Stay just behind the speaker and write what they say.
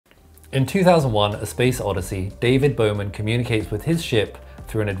In 2001, A Space Odyssey, David Bowman communicates with his ship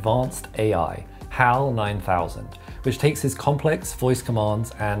through an advanced AI, HAL 9000, which takes his complex voice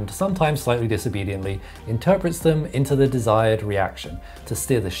commands and, sometimes slightly disobediently, interprets them into the desired reaction to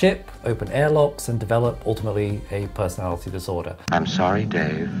steer the ship, open airlocks, and develop, ultimately, a personality disorder. I'm sorry,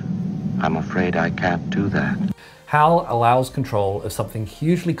 Dave. I'm afraid I can't do that. HAL allows control of something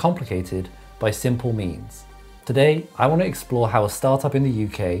hugely complicated by simple means. Today, I want to explore how a startup in the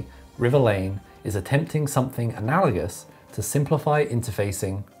UK, Riverlane, is attempting something analogous to simplify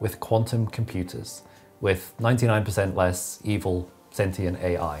interfacing with quantum computers, with 99% less evil sentient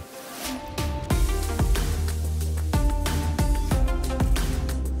AI.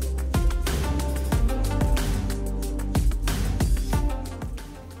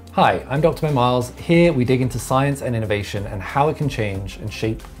 Hi, I'm Dr. Ben Miles. Here we dig into science and innovation and how it can change and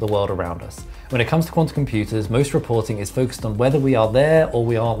shape the world around us. When it comes to quantum computers, most reporting is focused on whether we are there or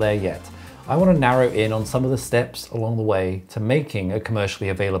we aren't there yet. I want to narrow in on some of the steps along the way to making a commercially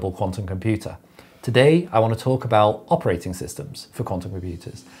available quantum computer. Today, I want to talk about operating systems for quantum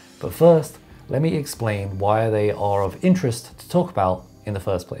computers. But first, let me explain why they are of interest to talk about in the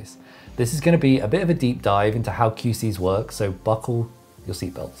first place. This is going to be a bit of a deep dive into how QCs work, so buckle your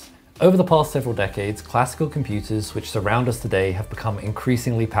seatbelts. Over the past several decades, classical computers which surround us today have become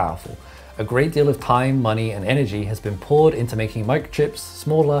increasingly powerful. A great deal of time, money, and energy has been poured into making microchips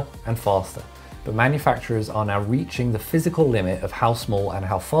smaller and faster. But manufacturers are now reaching the physical limit of how small and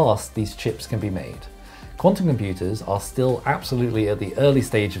how fast these chips can be made. Quantum computers are still absolutely at the early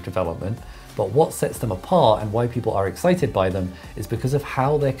stage of development, but what sets them apart and why people are excited by them is because of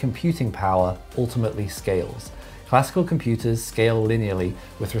how their computing power ultimately scales. Classical computers scale linearly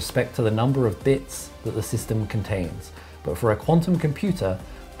with respect to the number of bits that the system contains, but for a quantum computer,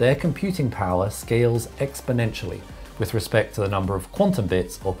 their computing power scales exponentially with respect to the number of quantum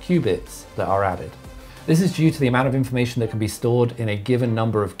bits or qubits that are added. This is due to the amount of information that can be stored in a given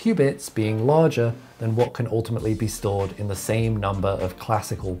number of qubits being larger than what can ultimately be stored in the same number of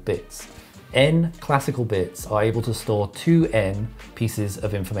classical bits. N classical bits are able to store 2n pieces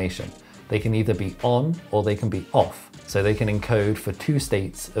of information. They can either be on or they can be off, so they can encode for two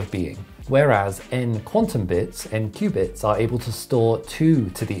states of being. Whereas n quantum bits, n qubits, are able to store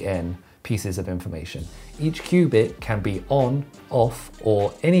 2 to the n pieces of information. Each qubit can be on, off,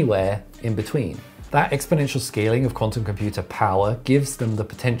 or anywhere in between. That exponential scaling of quantum computer power gives them the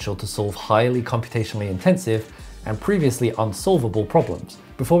potential to solve highly computationally intensive and previously unsolvable problems.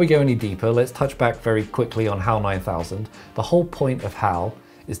 Before we go any deeper, let's touch back very quickly on HAL 9000. The whole point of HAL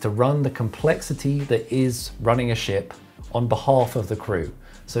is to run the complexity that is running a ship on behalf of the crew,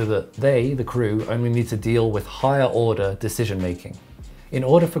 so that they, the crew, only need to deal with higher order decision making. In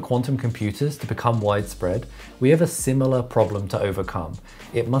order for quantum computers to become widespread, we have a similar problem to overcome.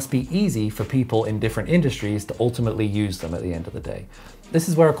 It must be easy for people in different industries to ultimately use them at the end of the day. This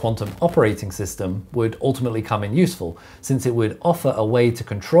is where a quantum operating system would ultimately come in useful, since it would offer a way to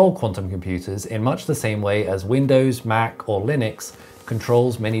control quantum computers in much the same way as Windows, Mac, or Linux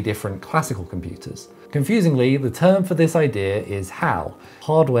controls many different classical computers. Confusingly, the term for this idea is HAL,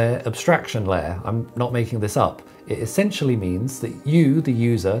 hardware abstraction layer. I'm not making this up. It essentially means that you, the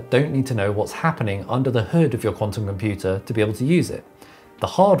user, don't need to know what's happening under the hood of your quantum computer to be able to use it. The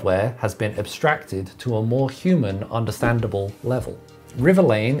hardware has been abstracted to a more human, understandable level.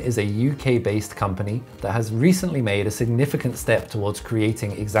 Riverlane is a UK-based company that has recently made a significant step towards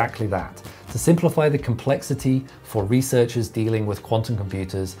creating exactly that, to simplify the complexity for researchers dealing with quantum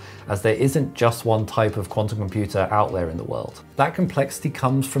computers, as there isn't just one type of quantum computer out there in the world. That complexity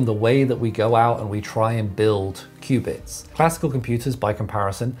comes from the way that we go out and we try and build qubits. Classical computers, by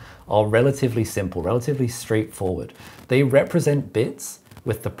comparison, are relatively simple, relatively straightforward. They represent bits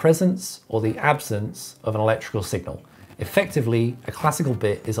with the presence or the absence of an electrical signal. Effectively, a classical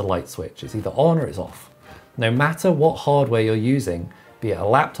bit is a light switch. It's either on or it's off. No matter what hardware you're using, be it a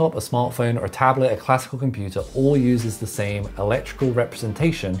laptop, a smartphone, or a tablet, a classical computer all uses the same electrical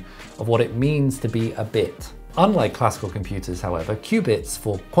representation of what it means to be a bit. Unlike classical computers, however, qubits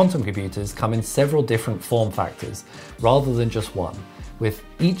for quantum computers come in several different form factors, rather than just one, with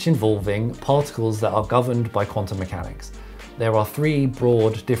each involving particles that are governed by quantum mechanics. There are three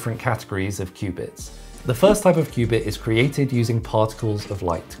broad different categories of qubits. The first type of qubit is created using particles of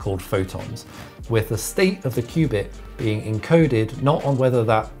light called photons, with the state of the qubit being encoded not on whether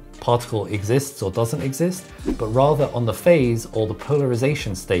that particle exists or doesn't exist, but rather on the phase or the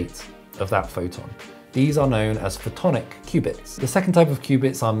polarization state of that photon. These are known as photonic qubits. The second type of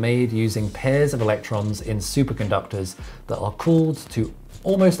qubits are made using pairs of electrons in superconductors that are cooled to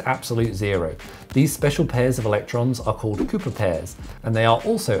almost absolute zero. These special pairs of electrons are called Cooper pairs, and they are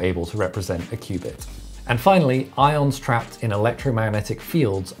also able to represent a qubit. And finally, ions trapped in electromagnetic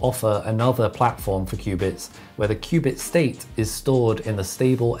fields offer another platform for qubits, where the qubit state is stored in the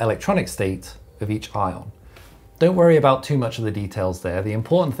stable electronic state of each ion. Don't worry about too much of the details there. The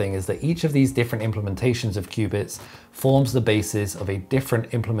important thing is that each of these different implementations of qubits forms the basis of a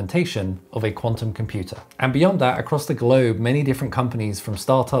different implementation of a quantum computer. And beyond that, across the globe, many different companies from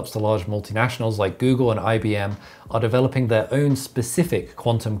startups to large multinationals like Google and IBM are developing their own specific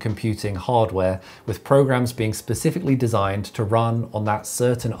quantum computing hardware, with programs being specifically designed to run on that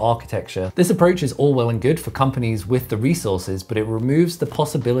certain architecture. This approach is all well and good for companies with the resources, but it removes the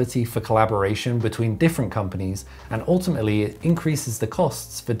possibility for collaboration between different companies, and ultimately it increases the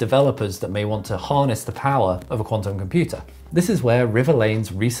costs for developers that may want to harness the power of a quantum computer. This is where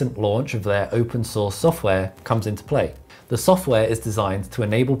Riverlane's recent launch of their open source software comes into play. The software is designed to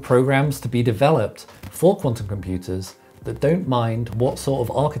enable programs to be developed for quantum computers that don't mind what sort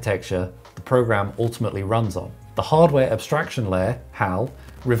of architecture the program ultimately runs on. The hardware abstraction layer, HAL,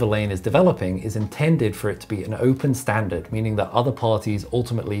 Riverlane is developing is intended for it to be an open standard, meaning that other parties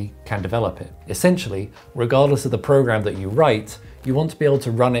ultimately can develop it. Essentially, regardless of the program that you write, you want to be able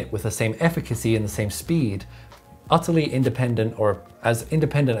to run it with the same efficacy and the same speed, utterly independent, or as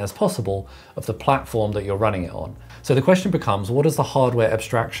independent as possible, of the platform that you're running it on. So the question becomes, what does the hardware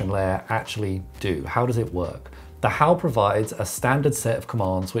abstraction layer actually do? How does it work? The HAL provides a standard set of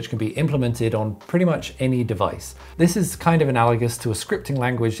commands which can be implemented on pretty much any device. This is kind of analogous to a scripting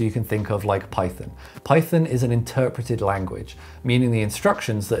language you can think of like Python. Python is an interpreted language, meaning the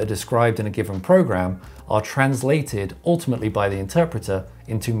instructions that are described in a given program are translated ultimately by the interpreter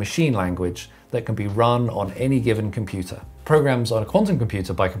into machine language that can be run on any given computer. Programs on a quantum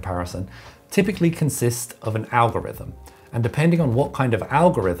computer, by comparison, typically consist of an algorithm. And depending on what kind of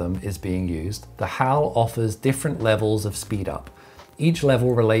algorithm is being used, the HAL offers different levels of speed up. Each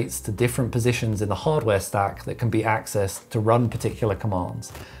level relates to different positions in the hardware stack that can be accessed to run particular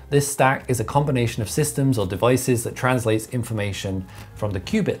commands. This stack is a combination of systems or devices that translates information from the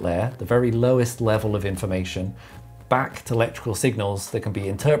qubit layer, the very lowest level of information, back to electrical signals that can be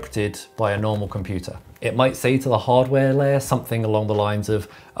interpreted by a normal computer. It might say to the hardware layer something along the lines of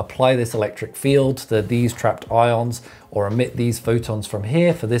apply this electric field to these trapped ions, or emit these photons from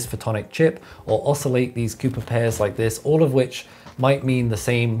here for this photonic chip, or oscillate these Cooper pairs like this, all of which might mean the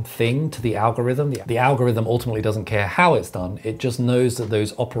same thing to the algorithm. The algorithm ultimately doesn't care how it's done, it just knows that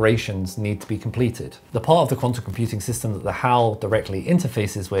those operations need to be completed. The part of the quantum computing system that the HAL directly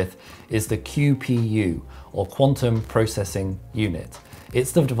interfaces with is the QPU, or Quantum Processing Unit.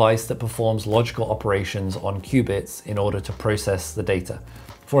 It's the device that performs logical operations on qubits in order to process the data.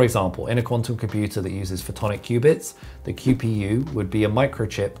 For example, in a quantum computer that uses photonic qubits, the QPU would be a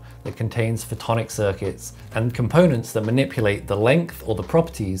microchip that contains photonic circuits and components that manipulate the length or the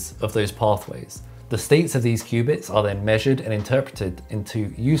properties of those pathways. The states of these qubits are then measured and interpreted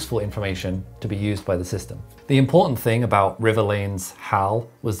into useful information to be used by the system. The important thing about Riverlane's HAL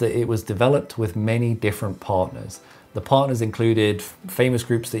was that it was developed with many different partners. The partners included famous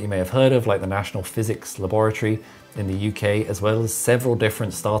groups that you may have heard of, like the National Physics Laboratory in the UK, as well as several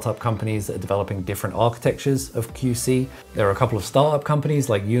different startup companies that are developing different architectures of QC. There are a couple of startup companies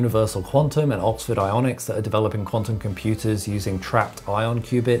like Universal Quantum and Oxford Ionics that are developing quantum computers using trapped ion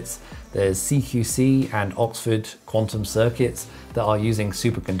qubits. There's CQC and Oxford Quantum Circuits that are using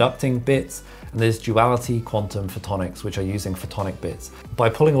superconducting bits, and there's Duality Quantum Photonics, which are using photonic bits. By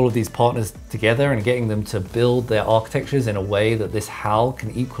pulling all of these partners together and getting them to build their architectures in a way that this HAL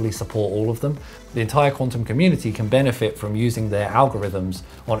can equally support all of them, the entire quantum community can benefit from using their algorithms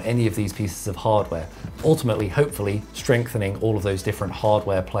on any of these pieces of hardware, ultimately, hopefully, strengthening all of those different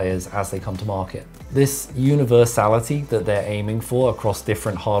hardware players as they come to market. This universality that they're aiming for across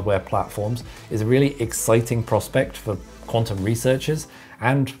different hardware platforms is a really exciting prospect for quantum researchers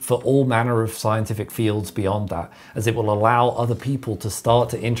and for all manner of scientific fields beyond that, as it will allow other people to start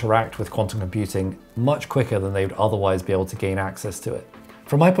to interact with quantum computing much quicker than they would otherwise be able to gain access to it.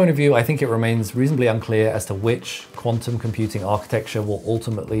 From my point of view, I think it remains reasonably unclear as to which quantum computing architecture will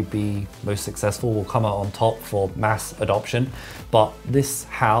ultimately be most successful, will come out on top for mass adoption, but this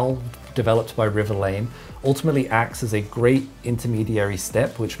HAL developed by Riverlane ultimately acts as a great intermediary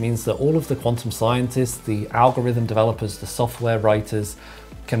step, which means that all of the quantum scientists, the algorithm developers, the software writers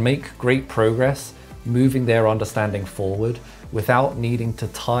can make great progress moving their understanding forward without needing to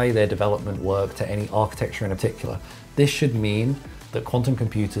tie their development work to any architecture in particular. This should mean that quantum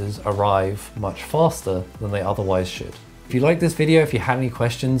computers arrive much faster than they otherwise should. If you liked this video, if you had any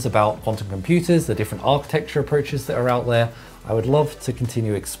questions about quantum computers, the different architecture approaches that are out there, I would love to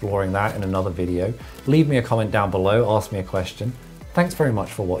continue exploring that in another video. Leave me a comment down below, ask me a question. Thanks very much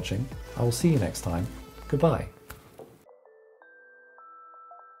for watching. I will see you next time. Goodbye.